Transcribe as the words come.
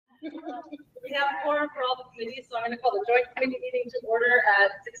We have a quorum for all the committees, so I'm going to call the joint committee meeting to order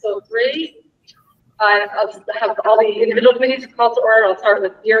at 6:03. I'll have all the individual committees called to order. I'll start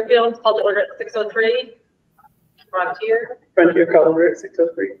with Deerfield, called to order at 6:03. Frontier called to order at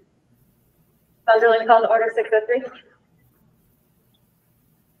 6:03. Sunderland called to order 6:03.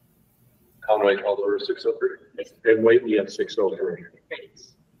 Conway called to order 6:03. And Whately at 6:03.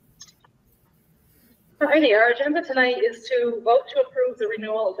 Alrighty, our agenda tonight is to vote to approve the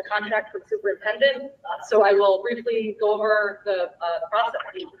renewal of the contract with superintendent. So I will briefly go over the process,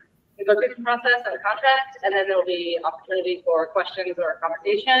 the negotiation process and the contract, and then there will be opportunity for questions or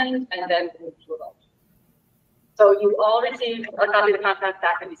conversation, and then move to a vote. So you all received a copy of the contract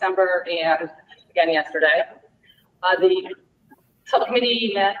back in December and again yesterday. The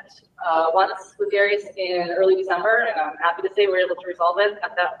subcommittee met once with Darius in early December, and I'm happy to say we were able to resolve it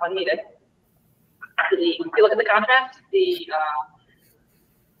at that one meeting. If you look at the contract, the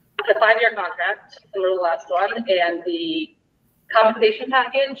 5-year contract, similar to the last one, and the compensation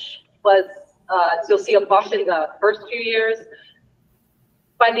package was, so you'll see a bump in the first 2 years.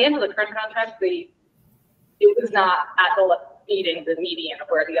 By the end of the current contract, it was not at the beating the median of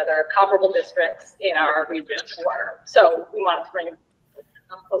where the other comparable districts in our region were. So we wanted to bring it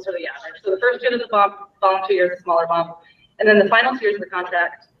closer to the average. So the first 2 years is a bump, following 2 years a smaller bump, and then the final 2 years of the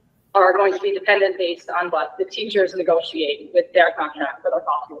contract are going to be dependent based on what the teachers negotiate with their contract for their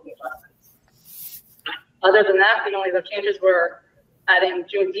cost of living adjustments. Other than that, the only other changes were adding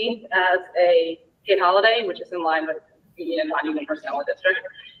Juneteenth as a paid holiday, which is in line with union and non-union personnel in the district,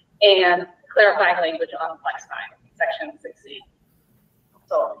 and clarifying language on flex time, section 6C.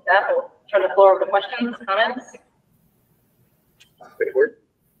 So with that, we'll turn the floor over to questions, comments.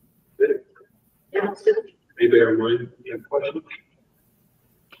 Yeah, let's do it. Anybody online have questions?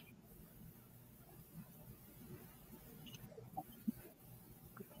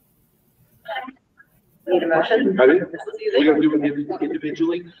 Need a motion? We're going to do it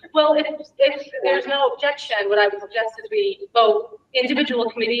individually? Well, if there's no objection, what I would suggest is we vote individual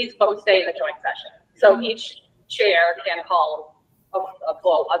committees, both stay in the joint session. So each chair can call a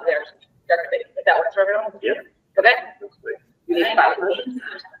vote of their committee, if that works for everyone. Yeah. Okay. You need 5 motions.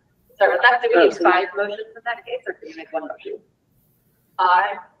 Sorry about that. Do we need 5 motions in that case, or can you make 1 motion?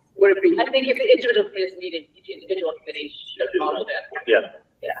 Would it be? I think if the individual committee is needed, each individual committee should follow that. Yeah.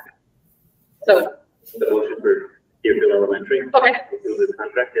 Yeah. So. The motion for Deerfield Elementary. Okay. The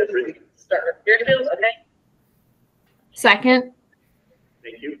contract as written. Start with Deerfield, okay. Second.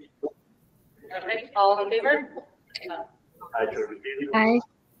 Thank you. Okay, all in favor? Aye.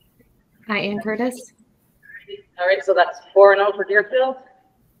 Aye, Ann Curtis. All right, so that's 4-0 for Deerfield.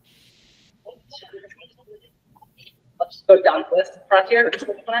 Let's just go down the list. Frontier.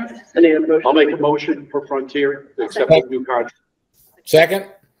 I'll make a motion for Frontier to accept the new contract. Second.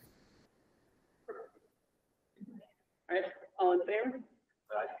 All right, all in favor?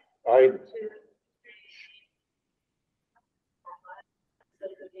 Aye.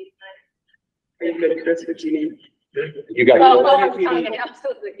 Are you good, Chris? What do you need? You got Okay,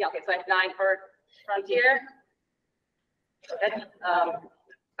 absolutely. Yeah, okay, so I have 9 for Frontier. Okay,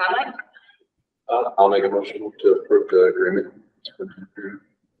 Conley? I'll make a motion to approve the agreement.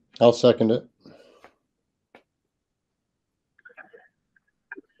 I'll second it.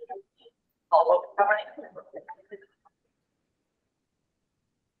 All vote for Conley.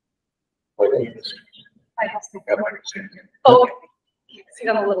 Oh, see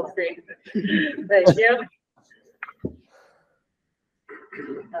on the little screen. Thank you.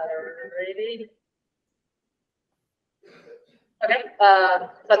 Alrighty. Okay,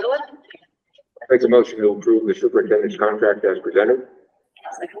 Sunderland? Make a motion to approve the superintendent's contract as presented.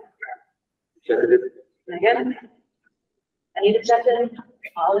 Seconded. Again? Any discussion?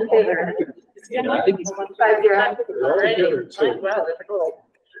 All in favor? I think it's 5-0. Alrighty. together, too. Wow, there's a little.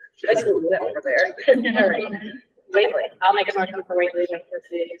 I just moved that over there. All right. Whately. I'll make a motion for Whately to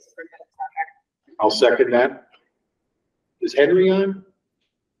proceed superintendent's contract. I'll second that. Is Henry on?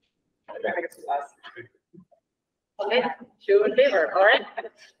 Okay, 2 in favor, all right.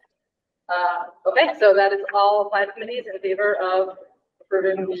 Okay, so that is all 5 committees in favor of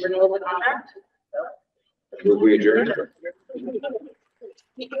approving the renewal of the contract. Will we adjourn?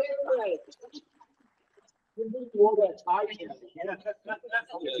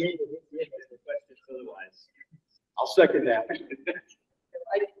 I'll second that.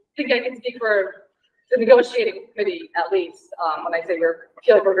 I think I can speak for the negotiating committee at least, when I say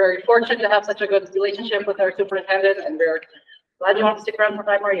feel like we're very fortunate to have such a good relationship with our superintendent, and we're glad you want to stick around for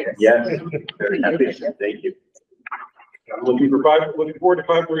 5 more years. Yes, very happy. Thank you. I'm looking forward to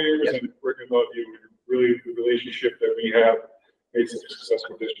 5 more years and working about you. Really, the relationship that we have made such a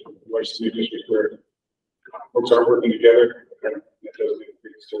successful district, Washington City District, where folks are working together. And it does make a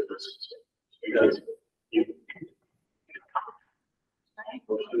big service. So, you guys,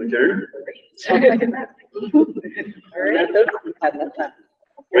 motion adjourned. All right. Had enough time.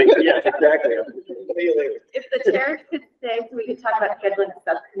 Yeah, exactly. See you later. If the chair could stay, so we could talk about scheduling a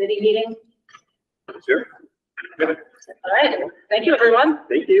subcommittee meeting. Sure. All right, thank you, everyone.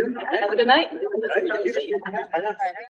 Thank you. Have a good night. Thank you.